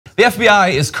The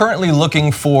FBI is currently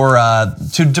looking for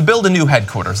to build a new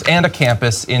headquarters and a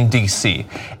campus in DC.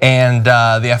 And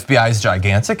the FBI is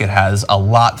gigantic. It has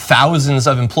thousands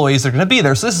of employees that are going to be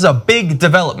there. So this is a big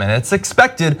development. It's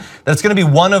expected that it's going to be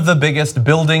one of the biggest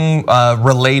building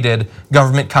related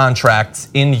government contracts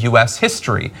in US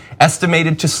history,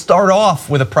 estimated to start off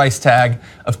with a price tag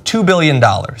of $2 billion.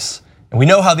 And we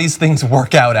know how these things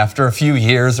work out after a few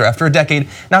years or after a decade,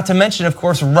 not to mention, of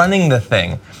course, running the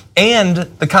thing. And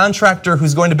the contractor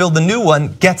who's going to build the new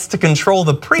one gets to control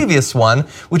the previous one,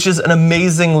 which is an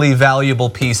amazingly valuable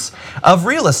piece of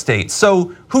real estate.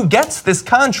 So who gets this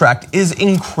contract is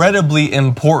incredibly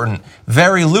important,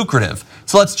 very lucrative.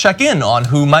 So let's check in on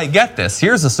who might get this.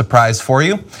 Here's a surprise for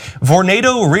you.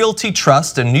 Vornado Realty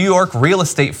Trust, a New York real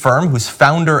estate firm whose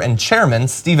founder and chairman,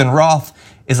 Stephen Roth,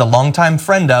 is a longtime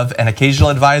friend of and occasional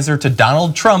advisor to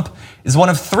Donald Trump, is one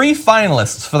of 3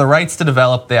 finalists for the rights to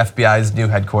develop the FBI's new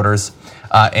headquarters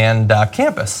and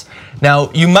campus. Now,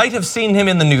 you might have seen him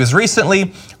in the news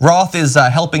recently. Roth is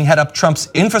helping head up Trump's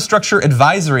Infrastructure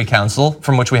Advisory Council,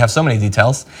 from which we have so many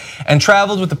details, and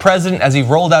traveled with the president as he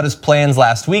rolled out his plans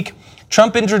last week.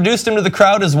 Trump introduced him to the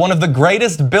crowd as one of the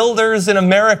greatest builders in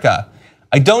America.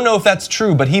 I don't know if that's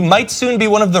true, but he might soon be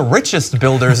one of the richest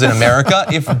builders in America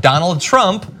if Donald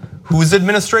Trump, whose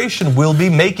administration will be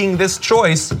making this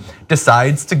choice,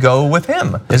 decides to go with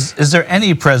him. Is there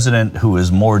any president who is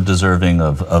more deserving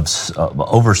of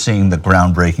overseeing the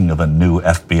groundbreaking of a new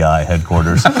FBI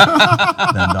headquarters than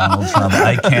Donald Trump?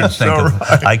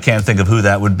 I can't think of who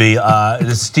that would be.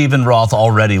 Is Stephen Roth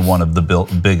already one of the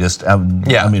biggest,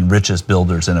 richest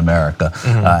builders in America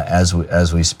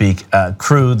as we speak?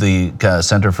 CREW, the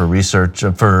Center for Research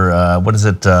for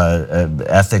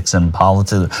ethics and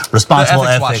politics, responsible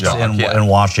ethics in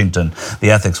Washington,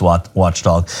 the ethics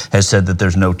watchdog, has said that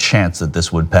there's no chance that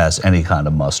this would pass any kind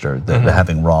of muster, that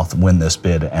having Roth win this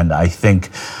bid. And I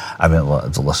think,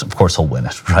 of course he'll win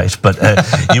it, right? But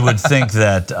you would think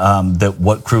that that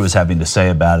what CREW is having to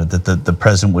say about it, that the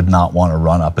president would not want to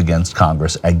run up against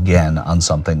Congress again on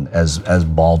something as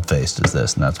bald-faced as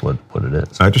this, and that's what it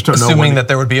is. I just don't know. Assuming that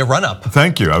there would be a run-up.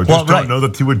 Thank you. I just don't know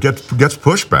that he would get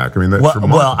pushback. I mean,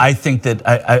 I think that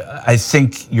I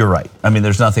think you're right. I mean,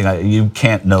 there's nothing you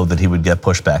can't know that he would get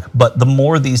pushback. But the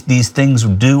more these things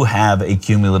do have a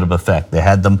cumulative effect. They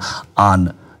had them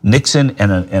on Nixon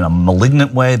in a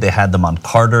malignant way. They had them on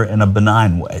Carter in a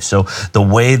benign way. So the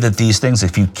way that these things,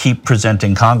 if you keep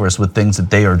presenting Congress with things that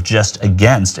they are just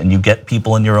against, and you get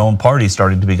people in your own party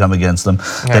starting to become against them,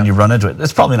 then you run into it.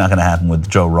 It's probably not going to happen with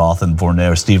Joe Roth and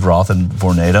Vornado, Steve Roth and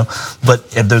Vornado,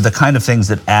 but they're the kind of things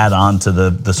that add on to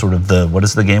the sort of what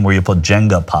is the game where you put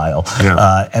Jenga pile,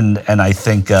 and I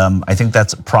think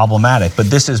that's problematic.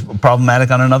 But this is problematic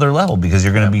on another level because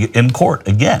you're going to be in court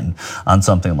again on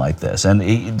something like this,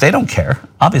 and they don't care.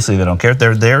 Obviously, they don't care.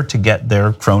 They're there to get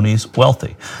their cronies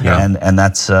wealthy, and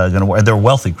that's going to work. They're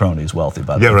wealthy cronies, wealthy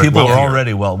by the way. Right. People are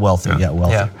already wealthy.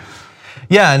 Wealthy.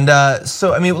 Yeah, and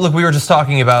so I mean, look, we were just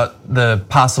talking about the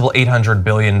possible $800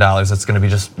 billion that's going to be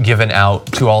just given out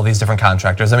to all these different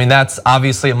contractors. I mean, that's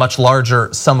obviously a much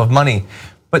larger sum of money,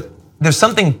 but there's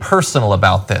something personal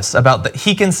about this, about that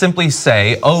he can simply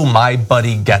say, "Oh, my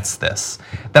buddy gets this,"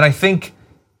 that I think,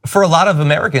 for a lot of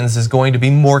Americans, is going to be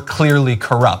more clearly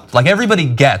corrupt. Like, everybody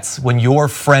gets when your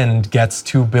friend gets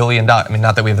 $2 billion. I mean,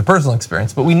 not that we have the personal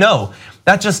experience, but we know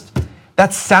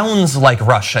that sounds like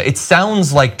Russia. It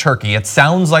sounds like Turkey. It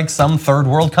sounds like some third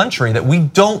world country that we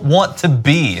don't want to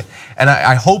be. And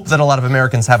I hope that a lot of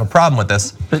Americans have a problem with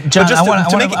this. But John, I want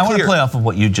to play off of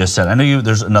what you just said. I know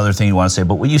there's another thing you want to say,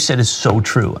 but what you said is so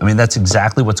true. I mean, that's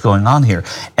exactly what's going on here.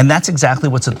 And that's exactly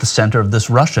what's at the center of this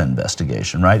Russia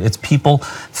investigation, right? It's people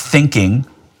thinking,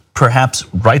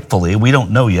 perhaps rightfully, we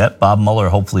don't know yet, Bob Mueller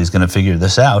hopefully is going to figure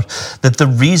this out, that the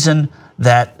reason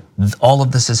that all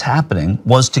of this is happening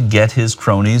was to get his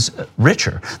cronies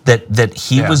richer, that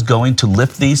he was going to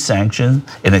lift these sanctions.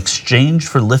 In exchange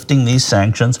for lifting these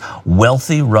sanctions,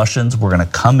 wealthy Russians were going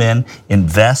to come in,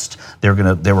 invest. They were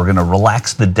going to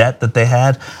relax the debt that they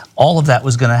had. All of that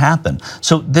was going to happen.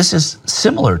 So this is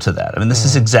similar to that. I mean, this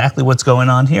is exactly what's going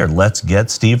on here. Let's get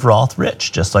Steve Roth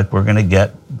rich, just like we're going to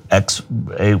get X,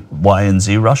 Y, and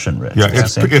Z Russian rich. Yeah,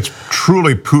 it's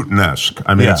truly Putin-esque.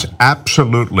 I mean, it's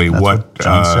absolutely what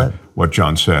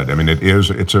John said. I mean, it's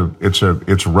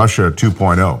Russia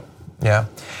 2.0. Yeah.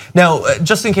 Now,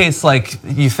 just in case like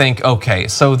you think, okay,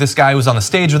 so this guy was on the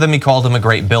stage with him, he called him a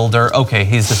great builder, okay,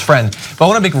 he's his friend. But I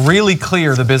wanna make really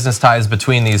clear the business ties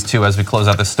between these two as we close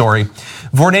out this story.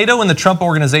 Vornado and the Trump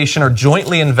organization are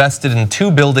jointly invested in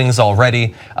 2 buildings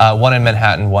already, one in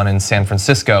Manhattan, one in San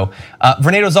Francisco.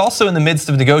 Vornado's also in the midst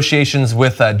of negotiations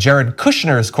with Jared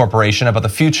Kushner's corporation about the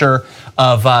future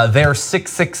of their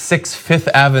 666 Fifth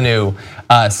Avenue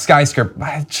skyscraper.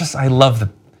 I love the.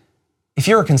 If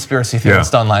you're a conspiracy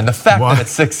theorist online, the fact that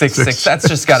it's 666, that's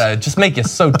just gotta make you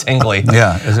so tingly.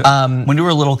 Yeah. When you were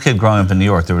a little kid growing up in New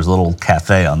York, there was a little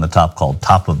cafe on the top called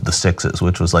Top of the Sixes,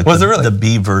 which was like the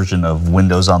B version of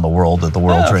Windows on the World at the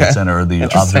World Trade Center or the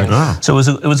observatory. So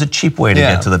it was a cheap way to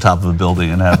get to the top of a building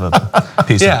and have a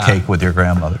piece of cake with your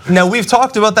grandmother. Now, we've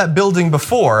talked about that building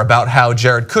before, about how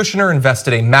Jared Kushner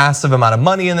invested a massive amount of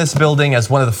money in this building as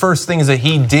one of the first things that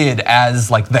he did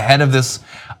as like the head of this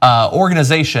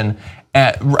organization.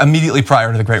 Immediately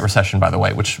prior to the Great Recession, by the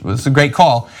way, which was a great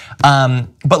call.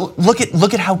 But look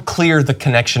at how clear the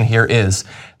connection here is.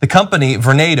 The company,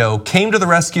 Vornado, came to the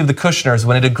rescue of the Kushners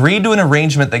when it agreed to an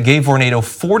arrangement that gave Vornado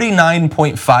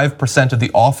 49.5% of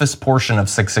the office portion of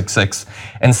 666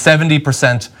 and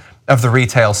 70% of the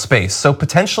retail space. So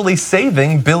potentially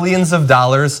saving billions of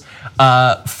dollars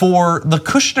for the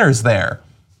Kushners there.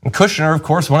 And Kushner, of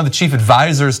course, one of the chief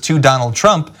advisors to Donald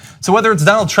Trump. So whether it's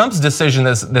Donald Trump's decision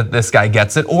that this guy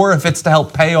gets it, or if it's to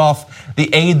help pay off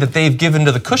the aid that they've given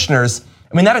to the Kushners,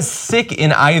 I mean, that is sick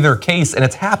in either case, and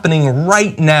it's happening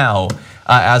right now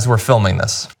as we're filming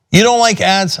this. You don't like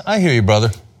ads? I hear you,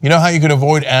 brother. You know how you can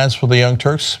avoid ads for the Young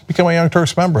Turks? Become a Young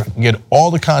Turks member and get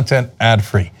all the content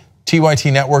ad-free.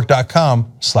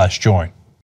 TYTnetwork.com/join.